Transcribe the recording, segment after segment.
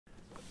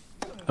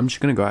I'm just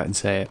going to go out and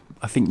say it.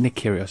 I think Nick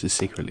Kyrgios is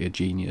secretly a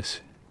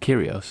genius.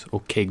 Kyrgios,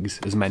 or Kiggs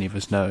as many of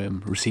us know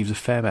him, receives a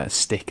fair amount of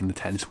stick in the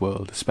tennis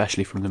world,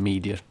 especially from the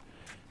media.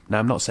 Now,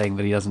 I'm not saying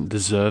that he doesn't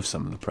deserve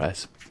some of the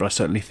press, but I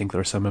certainly think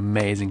there are some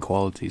amazing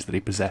qualities that he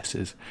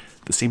possesses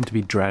that seem to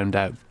be drowned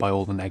out by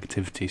all the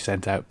negativity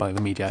sent out by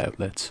the media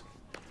outlets.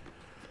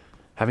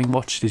 Having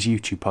watched his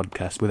YouTube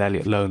podcast with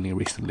Elliot Lonely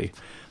recently,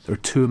 there are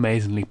two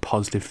amazingly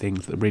positive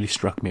things that really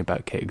struck me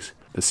about Kiggs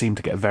that seem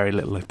to get very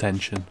little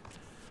attention.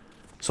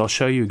 So I'll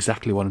show you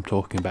exactly what I'm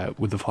talking about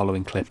with the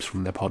following clips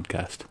from their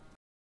podcast.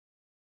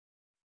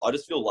 I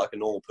just feel like a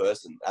normal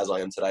person as I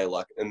am today.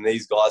 And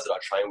these guys that I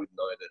train with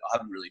know that I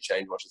haven't really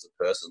changed much as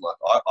a person.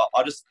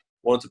 I just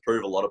wanted to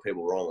prove a lot of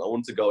people wrong. I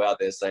wanted to go out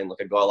there saying,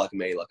 like, a guy like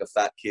me, like a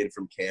fat kid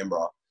from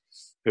Canberra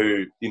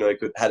who,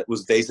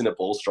 was decent at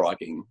ball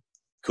striking,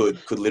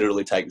 could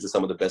literally take it to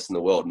some of the best in the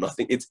world. And I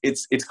think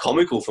it's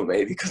comical for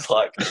me because,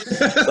 like,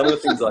 some of the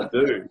things I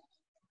do,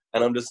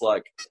 and I'm just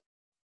like,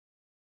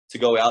 to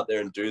go out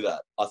there and do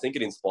that, I think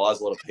it inspires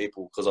a lot of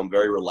people because I'm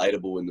very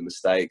relatable in the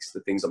mistakes, the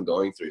things I'm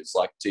going through. It's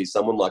like, gee,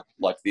 someone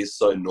like this,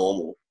 so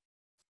normal,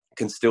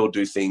 can still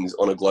do things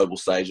on a global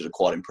stage that are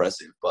quite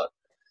impressive. But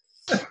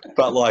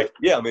like,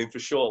 yeah, I mean, for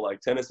sure, like,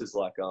 tennis is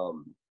like,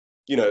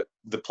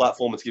 the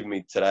platform it's given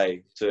me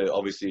today to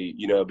obviously,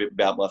 a bit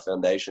about my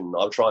foundation.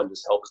 I'll try and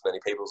just help as many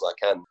people as I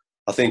can.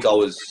 I think I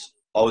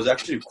was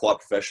actually quite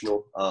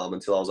professional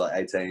until I was like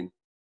 18,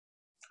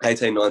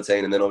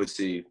 19, and then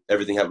obviously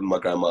everything happened with my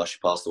grandma. She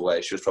passed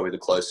away. She was probably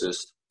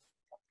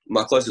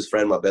my closest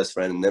friend, my best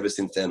friend, and ever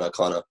since then I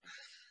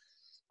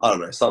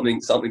don't know, something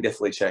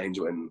definitely changed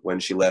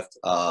when she left.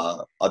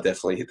 I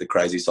definitely hit the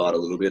crazy side a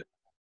little bit,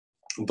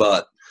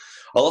 but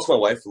I lost my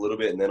way for a little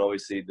bit, and then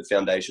obviously the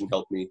foundation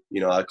helped me.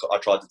 I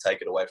tried to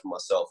take it away from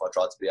myself. I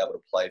tried to be able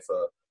to play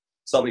for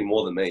something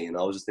more than me, and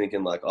I was just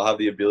thinking, like, I have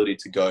the ability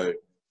to go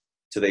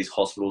to these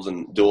hospitals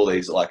and do all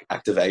these, like,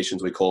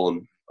 activations, we call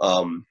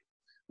them,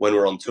 when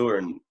we're on tour.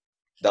 And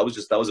that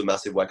was a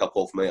massive wake up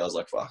call for me. I was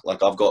like, fuck,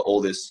 like, I've got all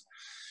this,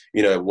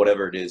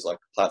 whatever it is, like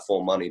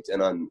platform money.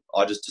 And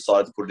I just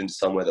decided to put it into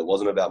somewhere that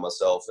wasn't about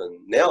myself. And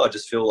now I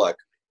just feel like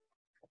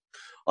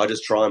I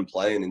just try and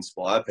play and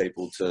inspire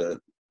people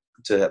to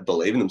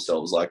believe in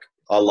themselves. Like,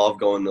 I love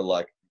going to,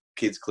 like,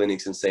 kids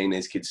clinics and seeing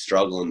these kids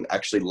struggle and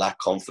actually lack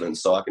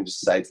confidence. So I can just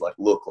say to, like,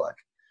 look, like,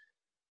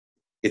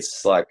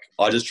 it's like,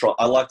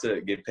 I like to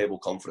give people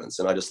confidence,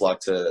 and I just like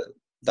to,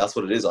 that's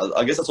what it is.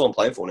 I guess that's what I'm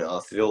playing for now.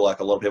 I feel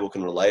like a lot of people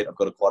can relate. I've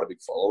got quite a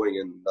big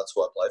following, and that's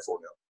what I play for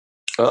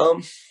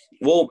now.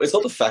 Well, it's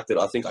not the fact that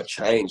I think I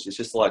changed. It's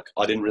just like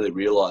I didn't really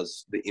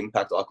realize the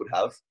impact I could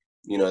have.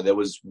 There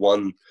was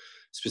one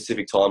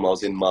specific time I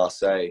was in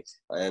Marseille,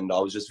 and I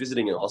was just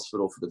visiting a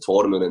hospital for the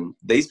tournament, and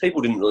these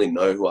people didn't really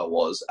know who I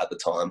was at the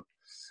time.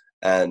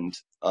 And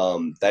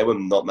they were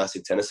not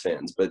massive tennis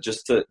fans, but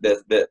just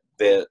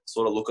their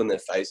sort of look on their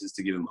faces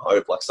to give them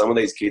hope. Like, some of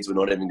these kids were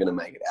not even going to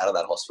make it out of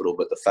that hospital,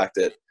 but the fact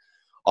that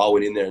I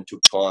went in there and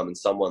took time, and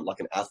someone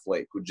like an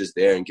athlete could just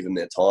there and give them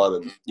their time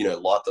and,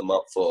 light them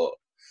up for,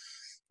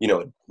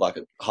 like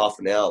a half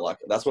an hour. Like,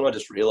 that's when I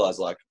just realized,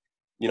 like,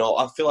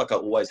 I feel like I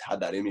always had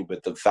that in me,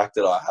 but the fact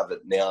that I have it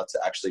now to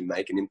actually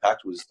make an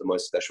impact was the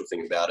most special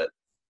thing about it.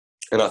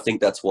 And I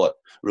think that's what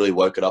really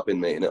woke it up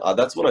in me. And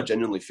that's when I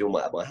genuinely feel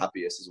my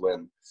happiest, is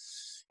when,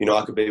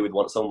 I could be with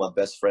some of my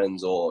best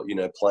friends, or,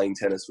 playing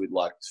tennis with,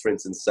 like, for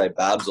instance, say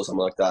Babs or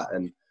something like that.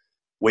 And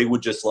we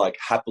would just, like,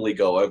 happily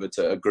go over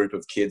to a group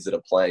of kids that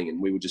are playing,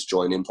 and we would just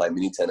join in, play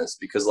mini tennis,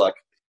 because, like,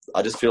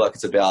 I just feel like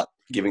it's about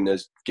giving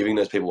those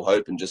people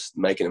hope and just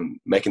making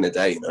their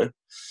day,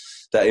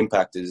 That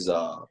impact is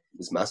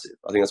massive.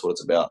 I think that's what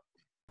it's about.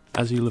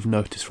 As you'll have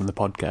noticed from the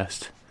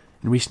podcast,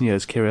 in recent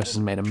years, Kyrgios has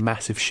made a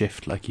massive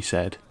shift, like you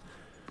said.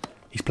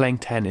 He's playing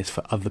tennis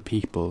for other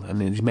people,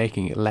 and he's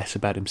making it less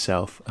about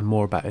himself and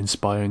more about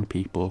inspiring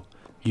people,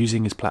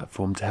 using his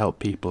platform to help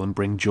people and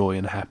bring joy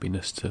and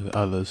happiness to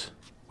others,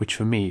 which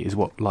for me is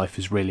what life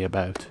is really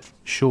about.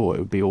 Sure, it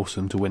would be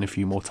awesome to win a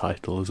few more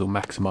titles or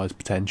maximise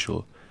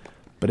potential,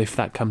 but if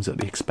that comes at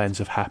the expense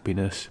of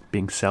happiness,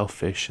 being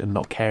selfish and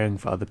not caring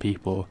for other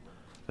people,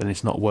 then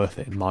it's not worth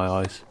it in my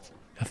eyes.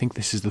 I think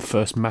this is the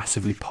first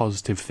massively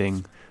positive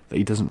thing that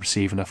he doesn't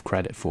receive enough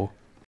credit for.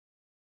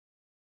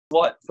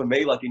 Like, for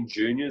me, like, in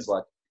juniors,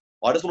 like,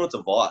 I just wanted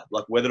to vibe.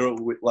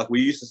 Like,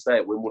 we used to stay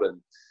at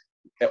Wimbledon,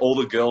 all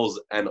the girls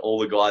and all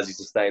the guys used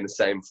to stay in the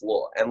same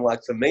floor. And,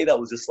 like, for me, that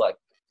was just like,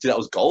 dude, that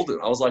was golden.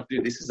 I was like,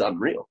 dude, this is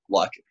unreal.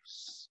 Like,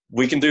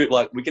 we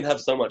can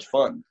have so much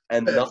fun,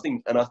 and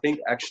nothing. And I think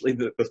actually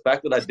the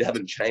fact that I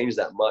haven't changed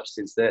that much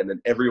since then, and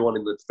everyone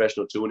in the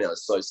professional tour now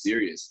is so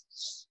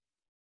serious,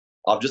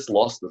 I've just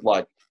lost it.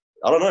 Like,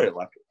 I don't know,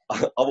 like,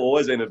 I've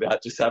always been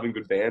about just having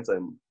good banter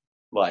and,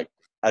 like,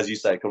 as you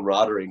say,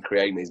 camaraderie and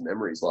creating these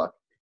memories. Like,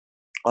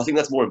 I think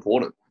that's more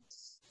important.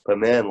 But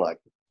man, like,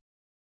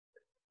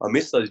 I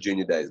miss those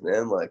junior days,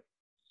 man. Like,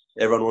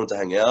 everyone wanted to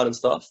hang out and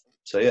stuff.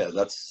 So yeah,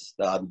 that's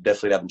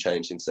definitely haven't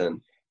changed since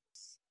then.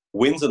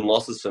 Wins and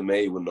losses for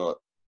me were not,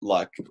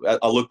 like,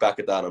 I look back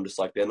at that and I'm just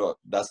like,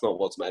 that's not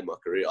what's made my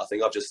career. I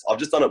think I've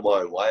just done it my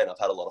own way, and I've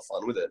had a lot of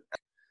fun with it.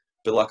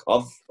 But like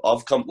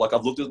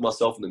I've looked at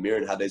myself in the mirror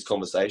and had these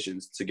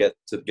conversations to get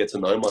to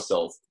know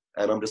myself,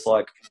 and I'm just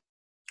like,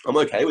 I'm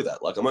okay with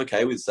that. Like I'm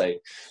okay with, say,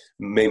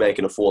 me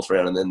making a fourth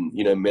round and then,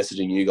 you know,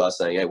 messaging you guys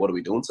saying, hey, what are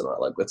we doing tonight?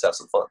 Like, let's have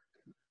some fun.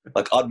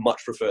 Like I'd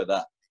much prefer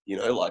that, you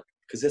know, like,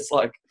 because it's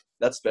like,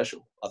 that's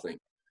special, I think.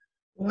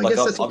 Well, I like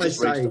guess that's what I've they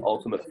just reached say. the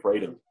ultimate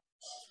freedom.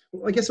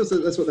 Well, I guess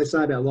that's what they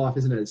say about life,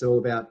 isn't it? It's all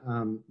about,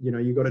 you know,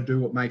 you got to do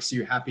what makes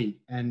you happy.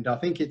 And I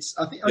think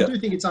I do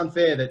think it's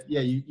unfair that,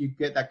 yeah, you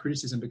get that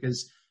criticism,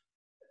 because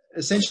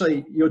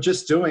essentially you're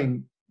just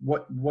doing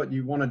what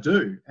you want to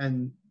do.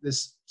 And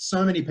there's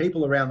so many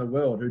people around the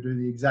world who do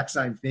the exact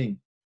same thing.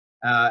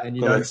 And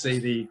you don't see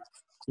the,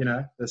 you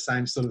know, the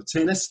same sort of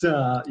tennis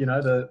star, you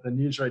know, the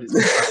newsreaders.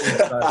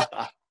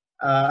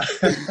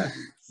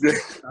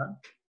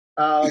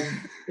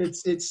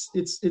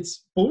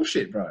 It's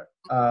bullshit, bro.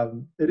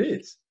 It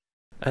is.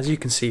 As you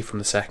can see from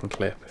the second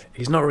clip,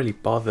 he's not really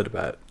bothered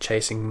about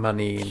chasing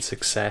money and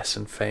success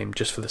and fame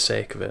just for the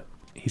sake of it.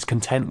 He's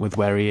content with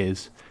where he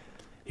is.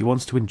 He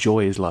wants to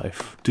enjoy his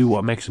life, do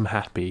what makes him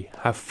happy,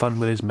 have fun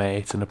with his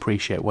mates and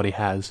appreciate what he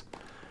has,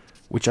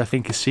 which I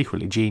think is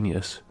secretly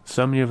genius.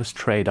 So many of us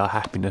trade our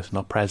happiness and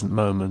our present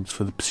moments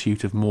for the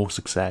pursuit of more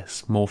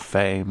success, more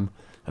fame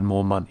and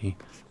more money.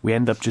 We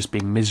end up just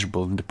being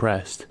miserable and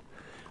depressed.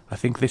 I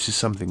think this is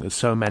something that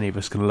so many of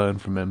us can learn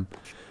from him.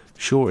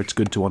 Sure, it's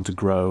good to want to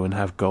grow and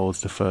have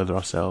goals to further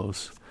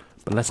ourselves,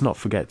 but let's not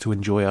forget to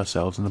enjoy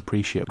ourselves and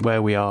appreciate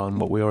where we are and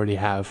what we already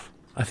have.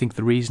 I think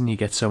the reason he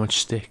gets so much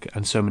stick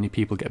and so many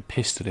people get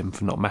pissed at him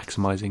for not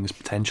maximising his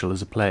potential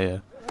as a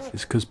player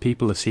is because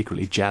people are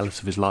secretly jealous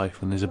of his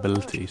life and his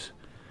abilities.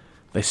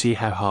 They see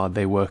how hard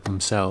they work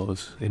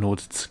themselves in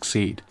order to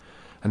succeed,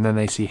 and then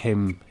they see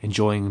him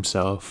enjoying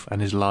himself and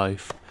his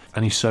life,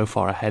 and he's so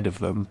far ahead of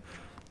them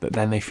that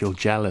then they feel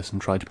jealous and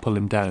try to pull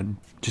him down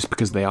just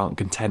because they aren't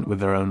content with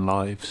their own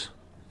lives.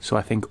 So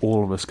I think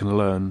all of us can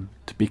learn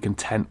to be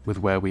content with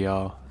where we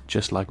are,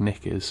 just like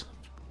Nick is.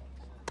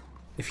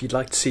 If you'd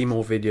like to see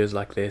more videos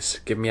like this,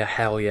 give me a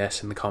hell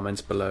yes in the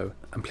comments below,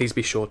 and please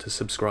be sure to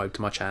subscribe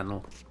to my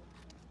channel.